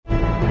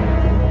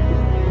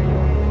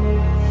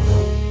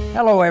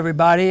Hello,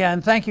 everybody,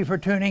 and thank you for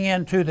tuning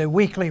in to the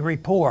Weekly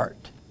Report.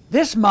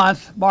 This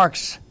month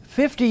marks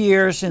 50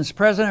 years since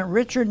President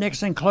Richard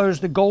Nixon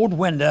closed the gold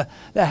window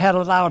that had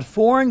allowed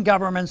foreign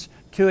governments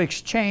to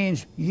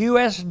exchange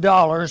U.S.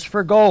 dollars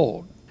for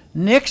gold.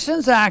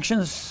 Nixon's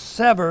actions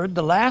severed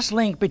the last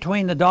link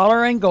between the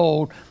dollar and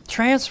gold,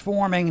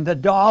 transforming the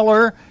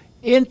dollar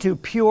into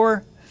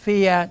pure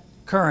fiat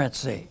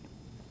currency.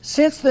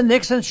 Since the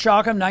Nixon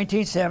shock of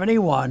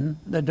 1971,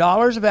 the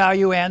dollar's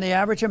value and the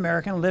average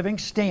American living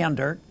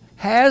standard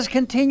has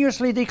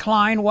continuously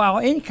declined while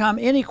income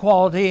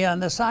inequality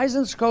and the size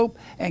and scope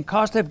and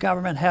cost of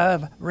government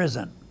have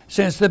risen.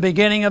 Since the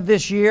beginning of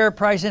this year,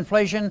 price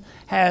inflation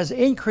has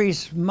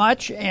increased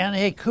much and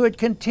it could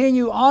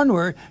continue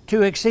onward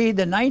to exceed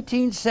the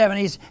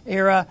 1970s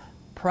era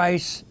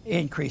price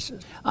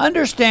increases.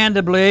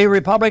 Understandably,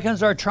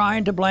 Republicans are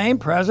trying to blame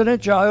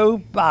President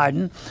Joe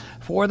Biden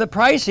for the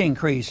price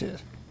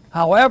increases.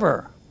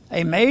 However,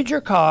 a major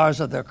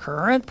cause of the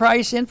current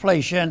price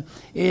inflation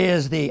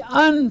is the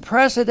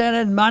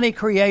unprecedented money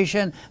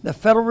creation the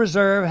Federal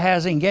Reserve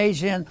has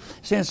engaged in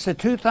since the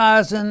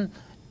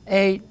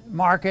 2008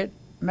 market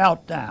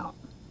meltdown.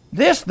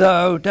 This,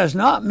 though, does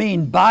not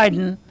mean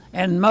Biden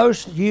and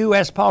most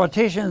U.S.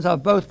 politicians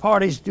of both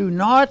parties do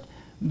not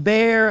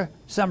bear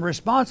some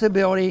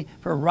responsibility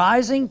for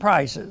rising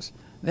prices.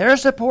 Their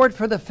support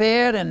for the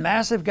Fed and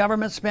massive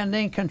government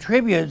spending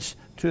contributes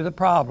to the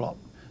problem.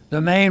 The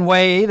main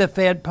way the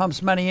Fed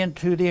pumps money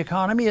into the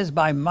economy is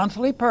by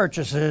monthly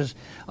purchases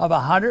of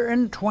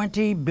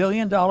 $120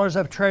 billion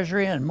of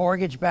Treasury and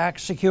mortgage-backed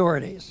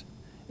securities.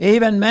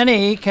 Even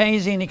many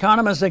Keynesian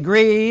economists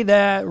agree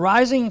that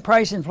rising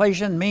price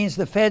inflation means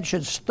the Fed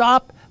should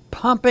stop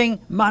pumping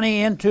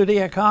money into the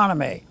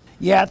economy.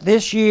 Yet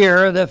this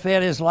year, the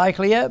Fed is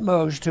likely at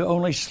most to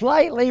only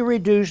slightly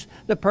reduce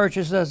the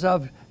purchases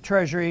of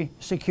Treasury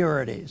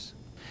securities.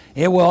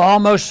 It will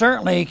almost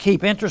certainly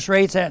keep interest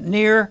rates at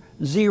near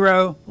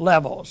zero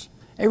levels.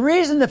 A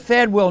reason the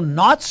Fed will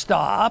not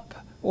stop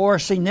or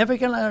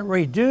significantly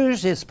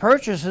reduce its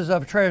purchases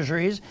of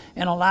treasuries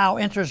and allow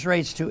interest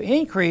rates to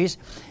increase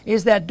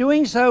is that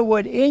doing so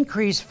would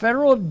increase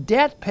federal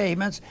debt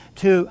payments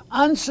to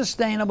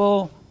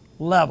unsustainable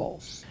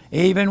levels.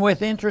 Even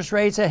with interest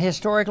rates at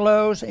historic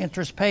lows,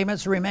 interest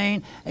payments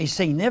remain a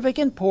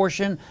significant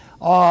portion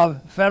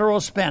of federal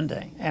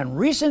spending, and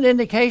recent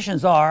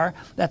indications are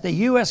that the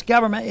U.S.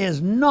 government is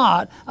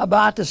not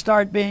about to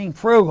start being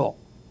frugal.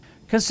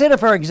 Consider,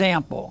 for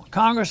example,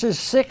 Congress's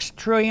 $6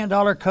 trillion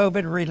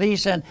COVID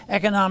release and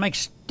economic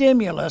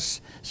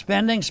stimulus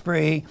spending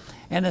spree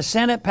and the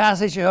Senate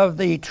passage of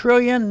the $1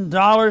 trillion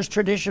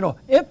traditional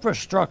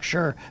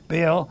infrastructure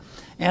bill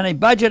and a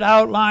budget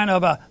outline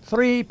of a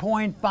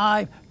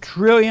 $3.5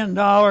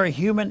 trillion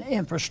human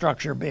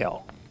infrastructure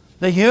bill.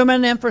 The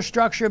Human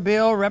Infrastructure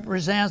Bill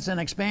represents an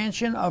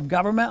expansion of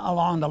government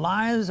along the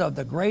lines of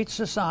the Great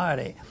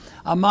Society.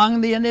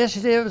 Among the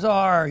initiatives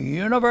are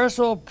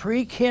universal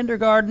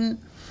pre-kindergarten,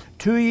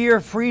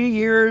 2-year free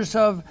years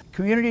of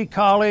community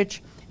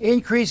college,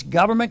 increased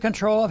government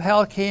control of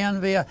health care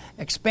via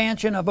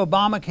expansion of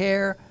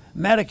Obamacare,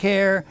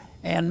 Medicare,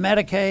 and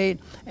Medicaid,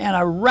 and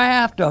a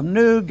raft of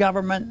new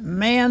government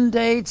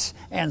mandates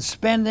and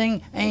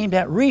spending aimed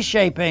at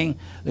reshaping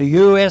the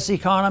U.S.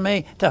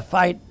 economy to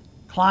fight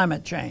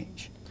climate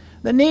change.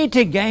 The need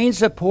to gain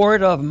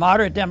support of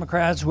moderate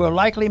Democrats will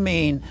likely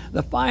mean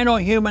the final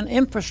human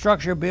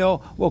infrastructure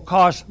bill will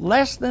cost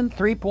less than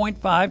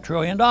 $3.5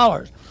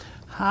 trillion.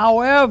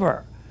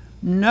 However,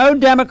 no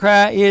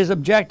Democrat is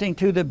objecting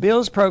to the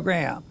bill's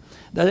program.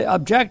 The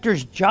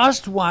objectors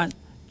just want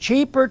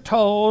cheaper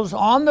tolls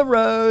on the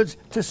roads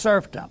to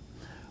serfdom.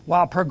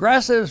 While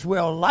progressives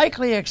will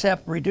likely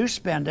accept reduced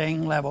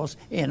spending levels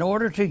in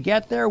order to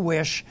get their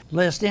wish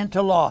list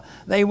into law,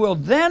 they will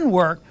then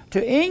work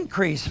to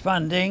increase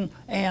funding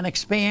and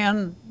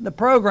expand the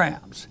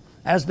programs.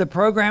 As the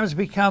programs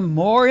become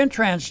more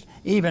entrenched,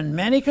 even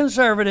many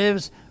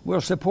conservatives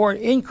will support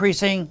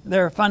increasing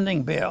their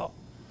funding bill.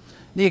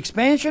 The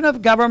expansion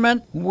of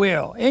government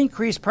will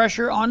increase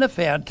pressure on the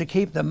Fed to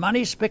keep the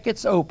money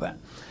spigots open.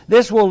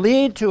 This will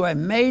lead to a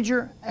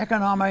major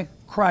economic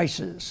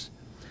crisis.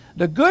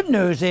 The good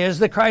news is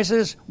the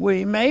crisis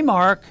may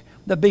mark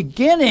the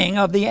beginning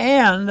of the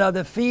end of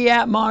the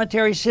fiat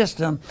monetary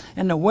system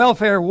and the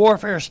welfare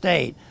warfare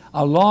state,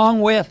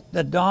 along with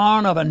the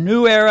dawn of a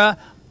new era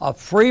of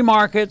free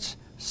markets,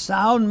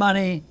 sound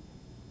money,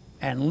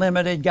 and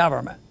limited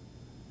government.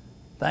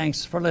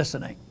 Thanks for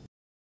listening.